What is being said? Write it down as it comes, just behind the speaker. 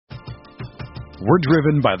We're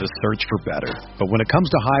driven by the search for better. But when it comes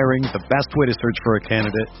to hiring, the best way to search for a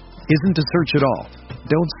candidate isn't to search at all.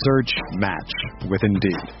 Don't search, match with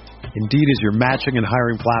Indeed. Indeed is your matching and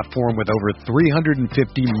hiring platform with over 350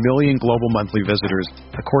 million global monthly visitors,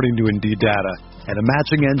 according to Indeed data, and a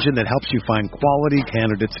matching engine that helps you find quality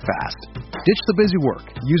candidates fast. Ditch the busy work.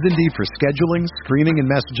 Use Indeed for scheduling, screening, and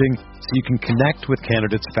messaging so you can connect with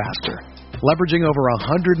candidates faster. Leveraging over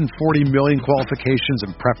 140 million qualifications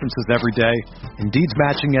and preferences every day, Indeed's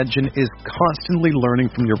matching engine is constantly learning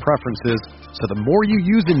from your preferences, so the more you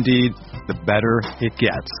use Indeed, the better it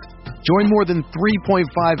gets. Join more than 3.5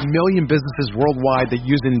 million businesses worldwide that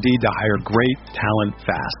use Indeed to hire great talent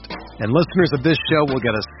fast. And listeners of this show will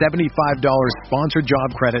get a $75 sponsored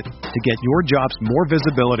job credit to get your jobs more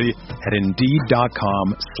visibility at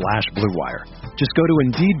Indeed.com/Blue Wire. Just go to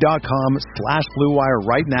Indeed.com/Blue Wire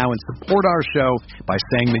right now and support our show by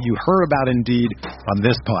saying that you heard about Indeed on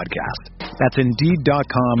this podcast. That's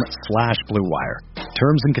Indeed.com/Blue Wire.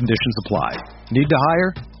 Terms and conditions apply. Need to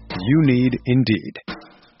hire? You need Indeed.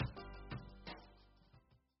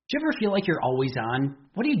 Do you ever feel like you're always on?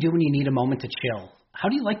 What do you do when you need a moment to chill? How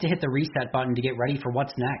do you like to hit the reset button to get ready for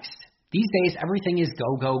what's next? These days, everything is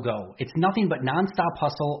go, go, go. It's nothing but nonstop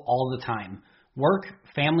hustle all the time. Work,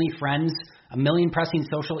 family, friends, a million pressing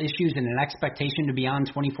social issues, and an expectation to be on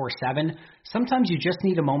 24/7. Sometimes you just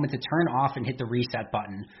need a moment to turn off and hit the reset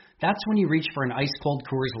button. That's when you reach for an ice-cold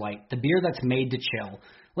Coors Light, the beer that's made to chill.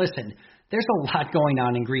 Listen, there's a lot going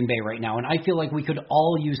on in Green Bay right now, and I feel like we could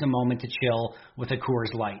all use a moment to chill with a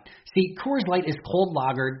Coors Light. See, Coors Light is cold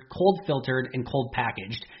lagered, cold filtered, and cold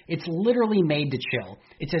packaged. It's literally made to chill.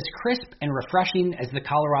 It's as crisp and refreshing as the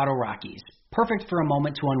Colorado Rockies. Perfect for a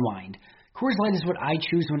moment to unwind. Coors Light is what I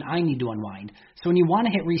choose when I need to unwind. So when you want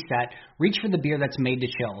to hit reset, reach for the beer that's made to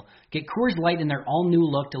chill. Get Coors Light in their all-new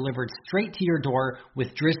look delivered straight to your door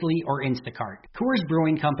with Drizzly or Instacart. Coors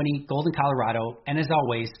Brewing Company, Golden, Colorado, and as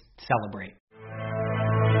always, celebrate.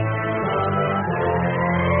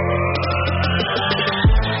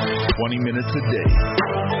 "20 minutes a day,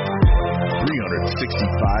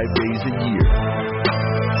 365 days a year.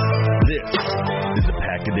 This is the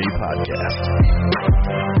Pack-A-Day Podcast.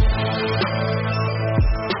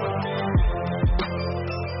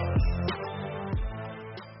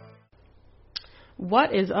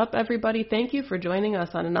 What is up, everybody? Thank you for joining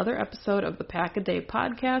us on another episode of the Pack-A-Day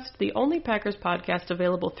Podcast, the only Packers podcast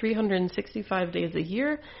available 365 days a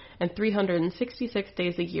year and 366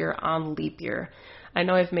 days a year on leap year. I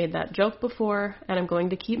know I've made that joke before, and I'm going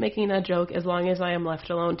to keep making that joke as long as I am left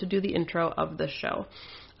alone to do the intro of the show.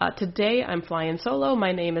 Today, I'm flying solo.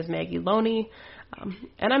 My name is Maggie Loney,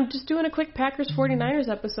 and I'm just doing a quick Packers 49ers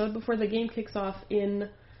episode before the game kicks off in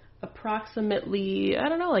approximately,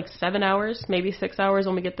 7 hours, maybe 6 hours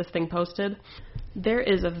when we get this thing posted. There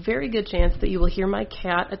is a very good chance that you will hear my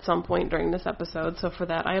cat at some point during this episode, so for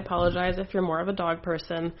that I apologize if you're more of a dog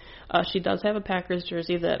person. She does have a Packers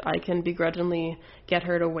jersey that I can begrudgingly get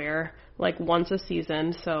her to wear like once a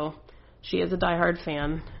season, so she is a diehard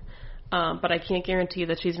fan. But I can't guarantee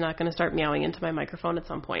that she's not going to start meowing into my microphone at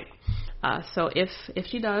some point. So if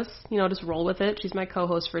she does, just roll with it. She's my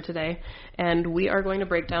co-host for today, and we are going to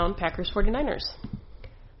break down Packers 49ers.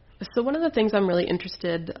 So one of the things I'm really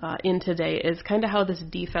interested in today is kind of how this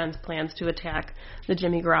defense plans to attack the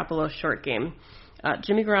Jimmy Garoppolo short game.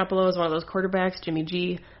 Jimmy Garoppolo is one of those quarterbacks, Jimmy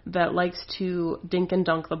G, that likes to dink and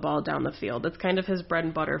dunk the ball down the field. That's kind of his bread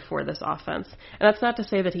and butter for this offense. And that's not to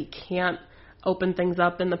say that he can't open things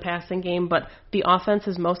up in the passing game, but the offense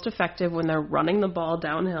is most effective when they're running the ball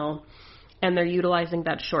downhill and they're utilizing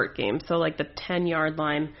that short game, so like the 10-yard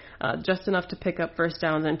line, just enough to pick up first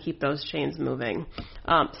downs and keep those chains moving.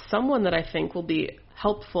 Someone that I think will be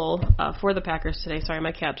helpful for the Packers today, sorry,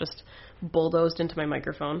 my cat just bulldozed into my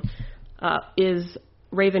microphone, is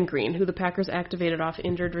Raven Greene, who the Packers activated off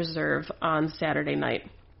injured reserve on Saturday night.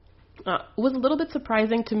 It was a little bit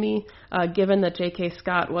surprising to me, given that J.K.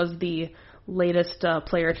 Scott was the latest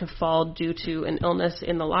player to fall due to an illness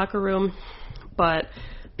in the locker room, but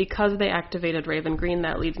because they activated Raven Greene,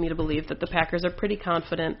 that leads me to believe that the Packers are pretty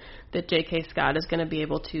confident that J.K. Scott is going to be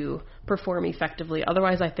able to perform effectively.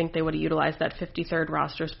 Otherwise, I think they would have utilized that 53rd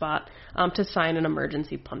roster spot to sign an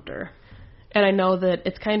emergency punter. And I know that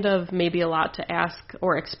it's kind of maybe a lot to ask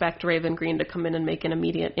or expect Raven Greene to come in and make an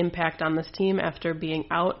immediate impact on this team after being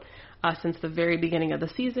out since the very beginning of the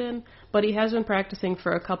season, but he has been practicing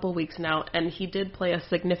for a couple weeks now, and he did play a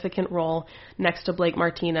significant role next to Blake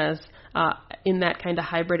Martinez in that kind of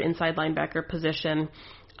hybrid inside linebacker position,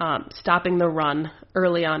 stopping the run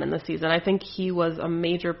early on in the season. I think he was a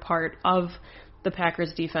major part of the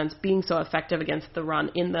Packers defense being so effective against the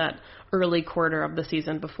run in that early quarter of the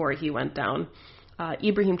season before he went down.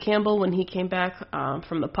 Ibrahim Campbell, when he came back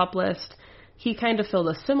from the PUP list, he kind of filled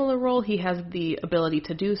a similar role. He has the ability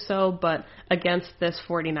to do so, but against this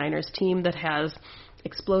 49ers team that has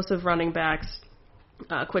explosive running backs,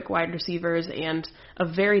 quick wide receivers, and a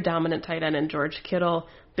very dominant tight end in George Kittle,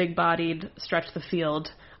 big-bodied, stretch the field.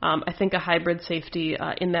 I think a hybrid safety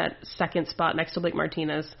in that second spot next to Blake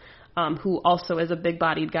Martinez, who also is a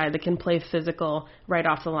big-bodied guy that can play physical right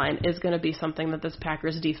off the line, is going to be something that this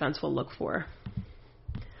Packers defense will look for.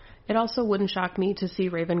 It also wouldn't shock me to see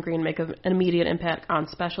Raven Green make an immediate impact on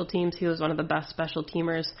special teams. He was one of the best special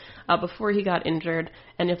teamers before he got injured.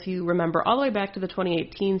 And if you remember all the way back to the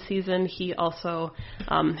 2018 season, he also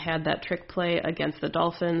had that trick play against the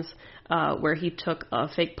Dolphins where he took a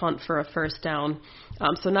fake punt for a first down.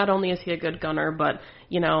 So not only is he a good gunner, but,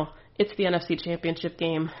 it's the NFC Championship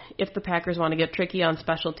game. If the Packers want to get tricky on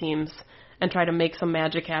special teams and try to make some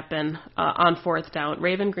magic happen on fourth down,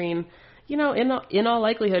 Raven Green, in all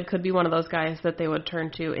likelihood, could be one of those guys that they would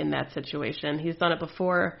turn to in that situation. He's done it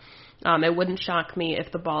before. It wouldn't shock me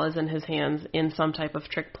if the ball is in his hands in some type of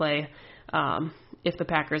trick play if the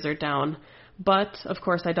Packers are down. But, of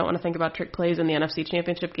course, I don't want to think about trick plays in the NFC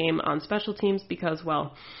Championship game on special teams because,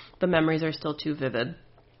 well, the memories are still too vivid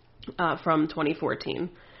from 2014.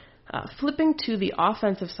 Flipping to the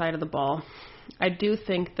offensive side of the ball, I do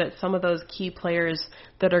think that some of those key players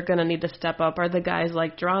that are going to need to step up are the guys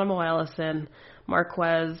like Geronimo Allison,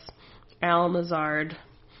 Marquez, Al Mazard.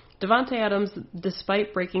 Davante Adams,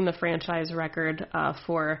 despite breaking the franchise record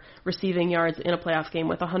for receiving yards in a playoff game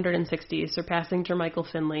with 160, surpassing Jermichael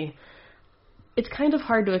Finley, it's kind of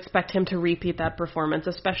hard to expect him to repeat that performance,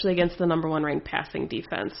 especially against the number one ranked passing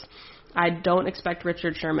defense. I don't expect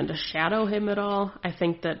Richard Sherman to shadow him at all. I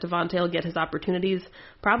think that Davante will get his opportunities,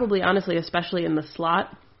 probably, honestly, especially in the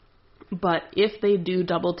slot. But if they do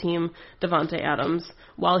double-team Davante Adams,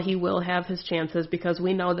 while he will have his chances, because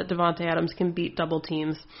we know that Davante Adams can beat double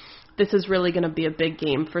teams, this is really going to be a big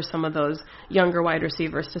game for some of those younger wide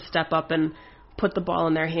receivers to step up and put the ball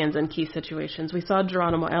in their hands in key situations. We saw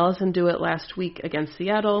Geronimo Allison do it last week against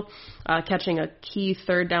Seattle, catching a key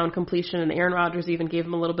third down completion, and Aaron Rodgers even gave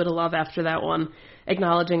him a little bit of love after that one,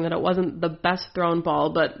 acknowledging that it wasn't the best thrown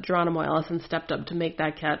ball, but Geronimo Allison stepped up to make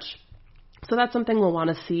that catch. So that's something we'll want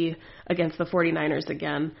to see against the 49ers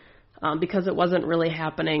again, because it wasn't really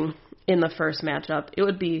happening in the first matchup. It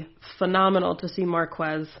would be phenomenal to see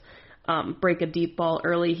Marquez break a deep ball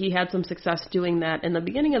early. He had some success doing that in the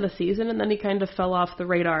beginning of the season, and then he kind of fell off the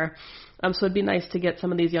radar. So it'd be nice to get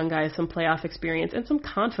some of these young guys some playoff experience and some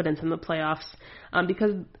confidence in the playoffs,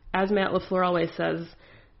 because as Matt LaFleur always says,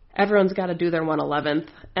 everyone's got to do their 111th,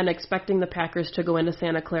 and expecting the Packers to go into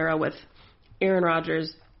Santa Clara with Aaron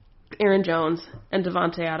Rodgers, Aaron Jones, and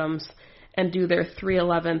Davante Adams and do their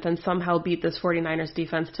 311th and somehow beat this 49ers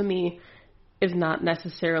defense, to me, is not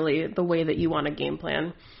necessarily the way that you want to game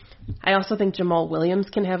plan. I also think Jamal Williams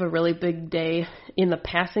can have a really big day in the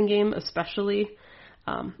passing game, especially.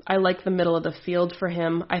 I like the middle of the field for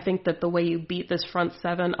him. I think that the way you beat this front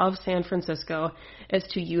seven of San Francisco is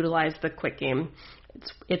to utilize the quick game.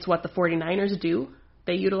 It's what the 49ers do.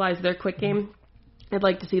 They utilize their quick game. I'd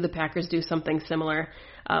like to see the Packers do something similar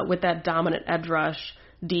with that dominant edge rush,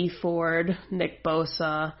 Dee Ford, Nick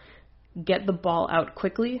Bosa, get the ball out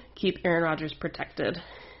quickly, keep Aaron Rodgers protected,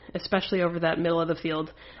 especially over that middle of the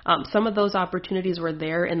field. Some of those opportunities were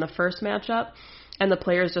there in the first matchup, and the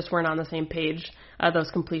players just weren't on the same page.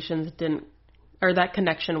 Those completions that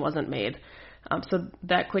connection wasn't made. So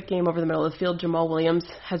that quick game over the middle of the field, Jamal Williams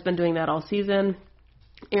has been doing that all season.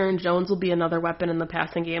 Aaron Jones will be another weapon in the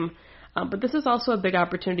passing game. But this is also a big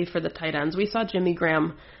opportunity for the tight ends. We saw Jimmy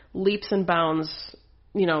Graham leaps and bounds,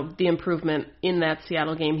 the improvement in that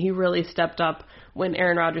Seattle game. He really stepped up when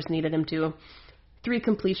Aaron Rodgers needed him to. 3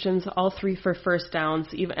 completions, all 3 for first downs,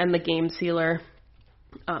 and the game sealer.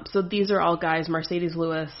 So these are all guys, Mercedes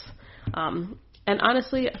Lewis. And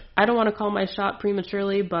honestly, I don't want to call my shot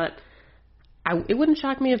prematurely, but it wouldn't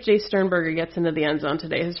shock me if Jay Sternberger gets into the end zone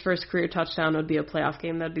today. His first career touchdown would be a playoff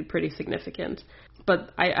game. That'd be pretty significant.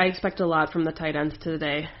 But I expect a lot from the tight ends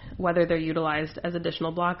today, whether they're utilized as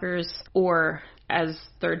additional blockers or as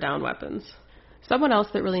third down weapons. Someone else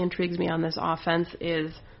that really intrigues me on this offense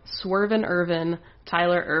is Swervin Irvin,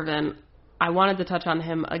 Tyler Irvin. I wanted to touch on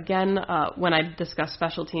him again when I discuss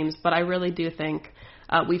special teams, but I really do think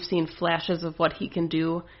we've seen flashes of what he can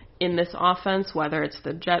do in this offense, whether it's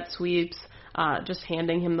the jet sweeps, just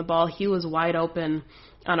handing him the ball. He was wide open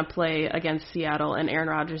on a play against Seattle, and Aaron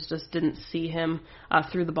Rodgers just didn't see him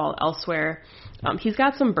threw the ball elsewhere. He's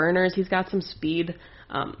got some burners. He's got some speed.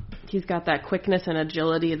 He's got that quickness and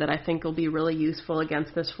agility that I think will be really useful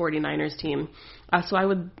against this 49ers team. So I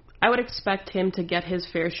would expect him to get his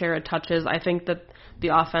fair share of touches. I think that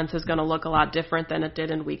the offense is going to look a lot different than it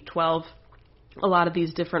did in Week 12. A lot of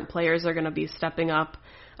these different players are going to be stepping up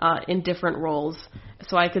in different roles.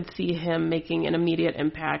 So I could see him making an immediate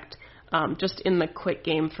impact just in the quick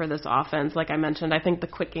game for this offense. Like I mentioned, I think the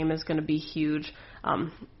quick game is going to be huge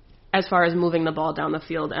as far as moving the ball down the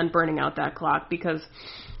field and burning out that clock, because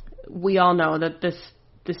we all know that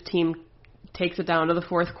this team takes it down to the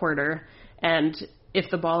fourth quarter, and if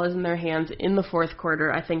the ball is in their hands in the fourth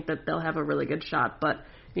quarter, I think that they'll have a really good shot. But,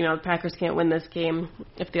 the Packers can't win this game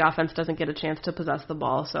if the offense doesn't get a chance to possess the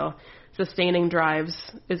ball. So sustaining drives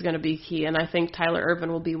is going to be key, and I think Tyler Ervin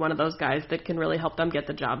will be one of those guys that can really help them get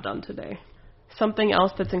the job done today. Something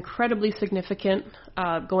else that's incredibly significant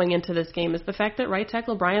going into this game is the fact that right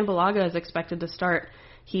tackle Brian Bulaga is expected to start.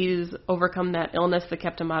 He's overcome that illness that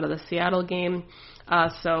kept him out of the Seattle game,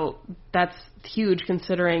 so that's huge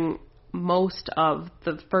considering most of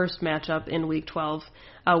the first matchup in Week 12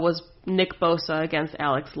 was Nick Bosa against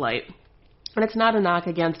Alex Light. And it's not a knock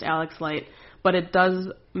against Alex Light, but it does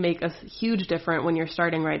make a huge difference when your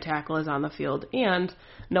starting right tackle is on the field, and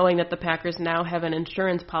knowing that the Packers now have an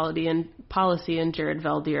insurance policy in Jared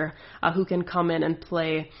Veldheer, who can come in and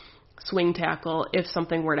play swing tackle if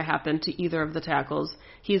something were to happen to either of the tackles.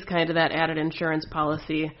 He's kind of that added insurance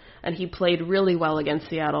policy, and he played really well against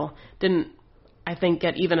Seattle. Didn't, I think,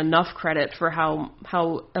 get even enough credit for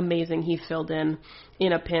how amazing he filled in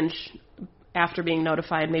a pinch after being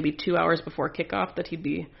notified maybe 2 hours before kickoff that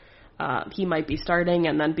he might be starting,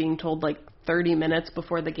 and then being told like 30 minutes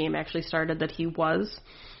before the game actually started that he was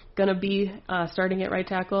going to be starting at right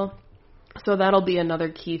tackle. So that'll be another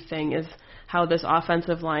key thing, is how this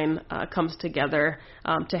offensive line comes together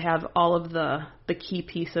to have all of the key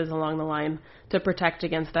pieces along the line to protect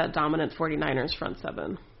against that dominant 49ers front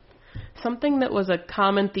seven. Something that was a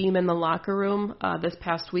common theme in the locker room this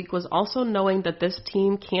past week was also knowing that this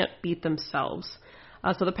team can't beat themselves.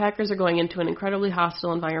 So the Packers are going into an incredibly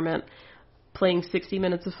hostile environment, playing 60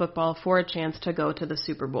 minutes of football for a chance to go to the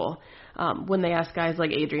Super Bowl. When they asked guys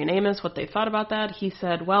like Adrian Amos what they thought about that, he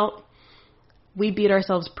said, well, we beat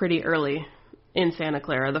ourselves pretty early in Santa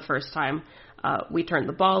Clara the first time. We turned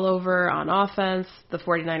the ball over on offense. The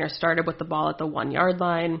 49ers started with the ball at the 1-yard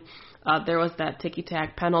line. There was that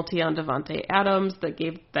ticky-tack penalty on Devontae Adams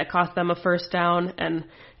that cost them a first down and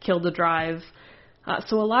killed the drive.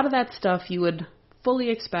 So a lot of that stuff you would fully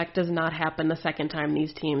expect does not happen the second time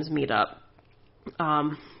these teams meet up.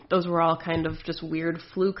 Those were all kind of just weird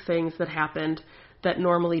fluke things that happened that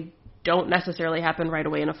normally don't necessarily happen right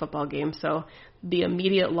away in a football game. So the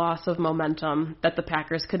immediate loss of momentum that the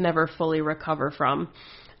Packers could never fully recover from.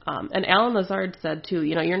 And Alan Lazard said, too,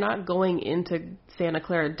 you're not going into Santa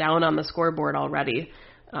Clara down on the scoreboard already.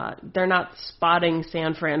 They're not spotting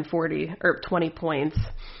San Fran 40 or 20 points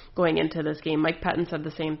going into this game. Mike Pettin said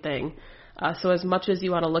the same thing. So as much as you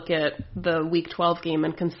want to look at the Week 12 game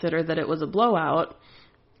and consider that it was a blowout,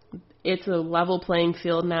 it's a level playing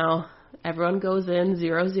field now. Everyone goes in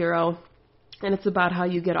 0-0, and it's about how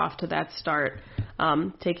you get off to that start,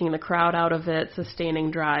 taking the crowd out of it,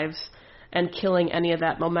 sustaining drives, and killing any of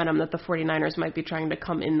that momentum that the 49ers might be trying to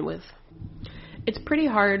come in with. It's pretty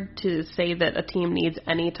hard to say that a team needs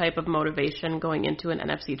any type of motivation going into an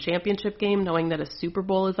NFC Championship game, knowing that a Super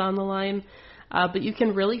Bowl is on the line. But you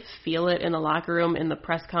can really feel it in the locker room, in the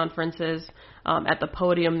press conferences, at the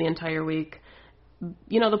podium the entire week.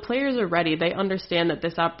 The players are ready. They understand that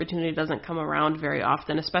this opportunity doesn't come around very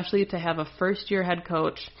often, especially to have a first-year head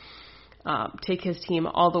coach take his team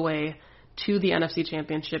all the way to the NFC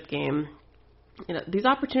Championship game. These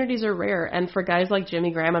opportunities are rare, and for guys like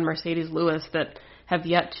Jimmy Graham and Mercedes Lewis that have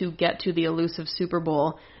yet to get to the elusive Super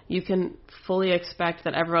Bowl, you can fully expect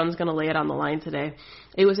that everyone's going to lay it on the line today.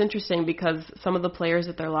 It was interesting because some of the players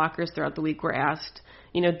at their lockers throughout the week were asked,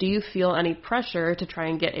 do you feel any pressure to try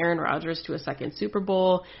and get Aaron Rodgers to a second Super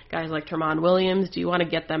Bowl? Guys like Tramon Williams, do you want to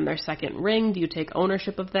get them their second ring? Do you take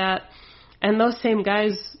ownership of that? And those same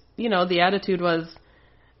guys, the attitude was,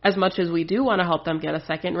 as much as we do want to help them get a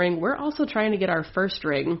second ring, we're also trying to get our first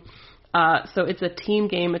ring. So it's a team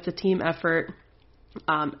game. It's a team effort.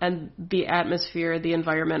 And the atmosphere, the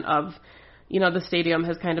environment of, the stadium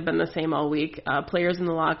has kind of been the same all week. Players in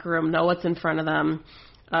the locker room know what's in front of them.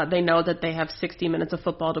 They know that they have 60 minutes of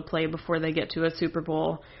football to play before they get to a Super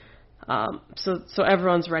Bowl. So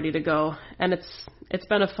everyone's ready to go. And it's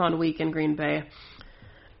been a fun week in Green Bay.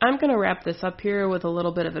 I'm going to wrap this up here with a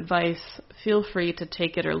little bit of advice. Feel free to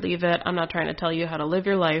take it or leave it. I'm not trying to tell you how to live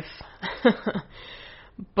your life.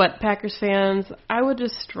 But Packers fans, I would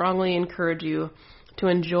just strongly encourage you to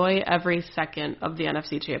enjoy every second of the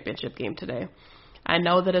NFC Championship game today. I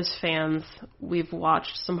know that as fans, we've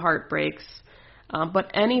watched some heartbreaks,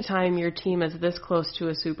 but anytime your team is this close to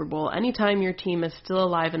a Super Bowl, anytime your team is still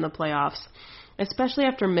alive in the playoffs, especially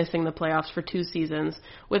after missing the playoffs for 2 seasons,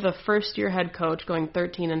 with a first-year head coach going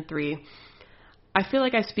 13-3, I feel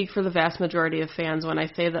like I speak for the vast majority of fans when I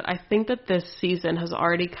say that I think that this season has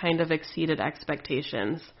already kind of exceeded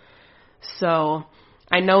expectations. So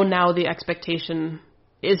I know now the expectation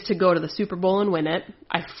is to go to the Super Bowl and win it.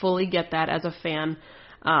 I fully get that as a fan.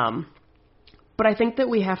 But I think that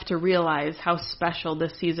we have to realize how special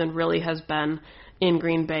this season really has been in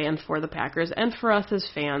Green Bay and for the Packers and for us as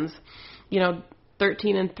fans.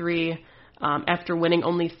 13-3 after winning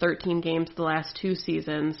only 13 games the last 2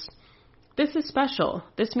 seasons. This is special.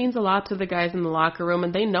 This means a lot to the guys in the locker room,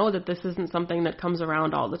 and they know that this isn't something that comes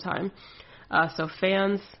around all the time. So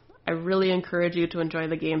fans, I really encourage you to enjoy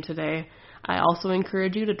the game today. I also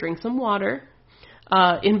encourage you to drink some water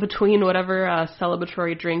in between whatever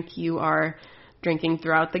celebratory drink you are drinking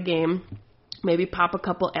throughout the game. Maybe pop a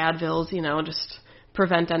couple Advils, just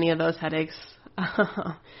prevent any of those headaches.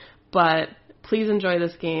 But please enjoy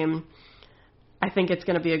this game. I think it's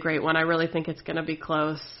going to be a great one. I really think it's going to be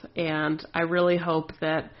close, and I really hope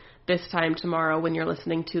that this time tomorrow when you're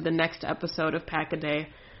listening to the next episode of Pack-A-Day,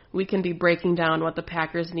 we can be breaking down what the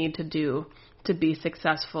Packers need to do to be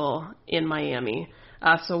successful in Miami.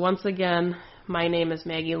 So once again, my name is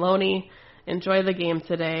Maggie Loney. Enjoy the game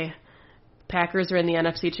today. Packers are in the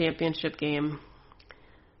NFC Championship game.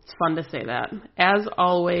 It's fun to say that. As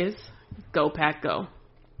always, go Pack, go.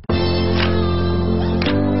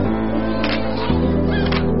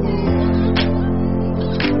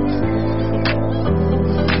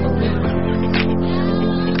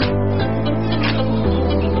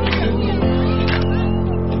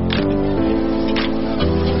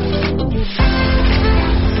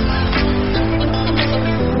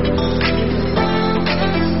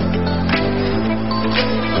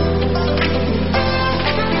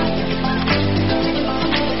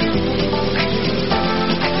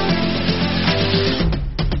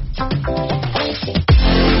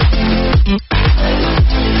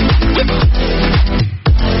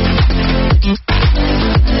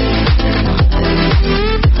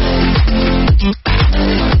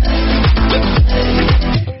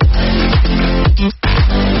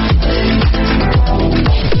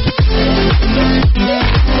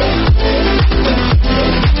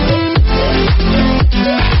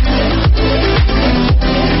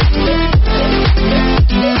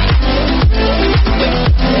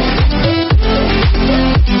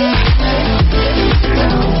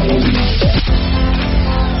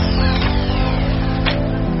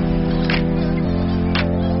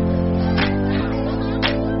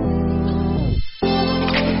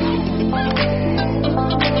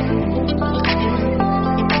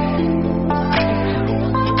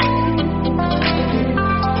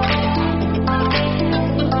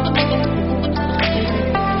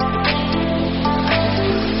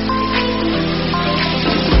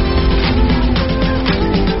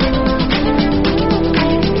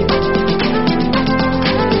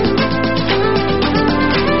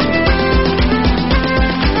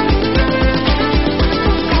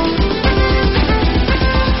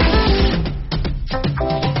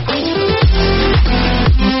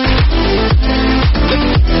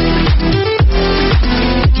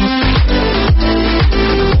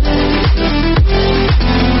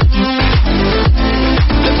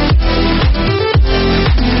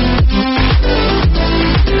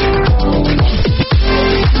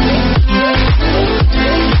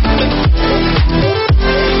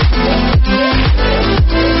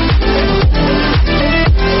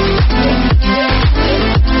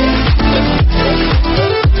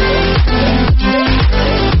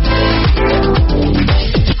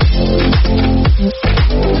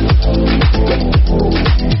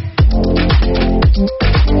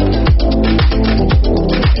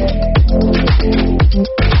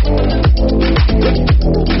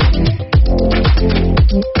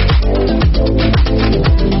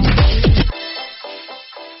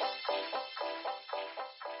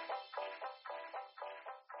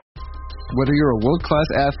 Whether you're a world-class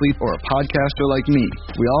athlete or a podcaster like me,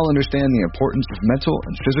 we all understand the importance of mental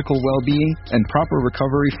and physical well-being and proper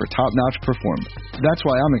recovery for top-notch performance. That's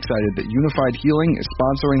why I'm excited that Unified Healing is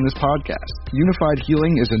sponsoring this podcast. Unified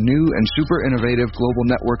Healing is a new and super innovative global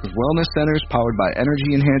network of wellness centers powered by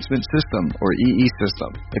Energy Enhancement System, or EE System.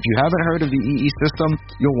 If you haven't heard of the EE System,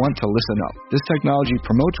 you'll want to listen up. This technology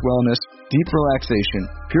promotes wellness, deep relaxation,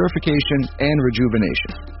 purification, and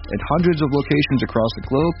rejuvenation. In hundreds of locations across the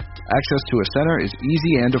globe, access to a center is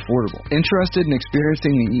easy and affordable. Interested in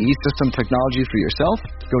experiencing the EE System technology for yourself?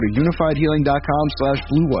 Go to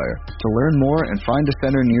unifiedhealing.com/bluewire to learn more and find a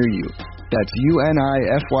center near you. That's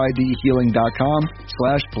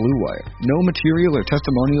UNIFYDhealing.com/bluewire. No material or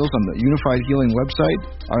testimonials on the Unified Healing website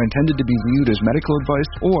are intended to be viewed as medical advice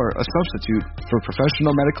or a substitute for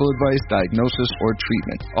professional medical advice, diagnosis, or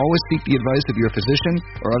treatment. Always seek the advice of your physician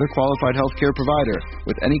or other qualified healthcare provider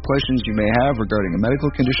with any questions you may have regarding a medical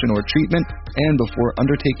condition or treatment and before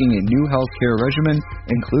undertaking a new healthcare regimen,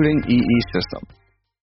 including EE System.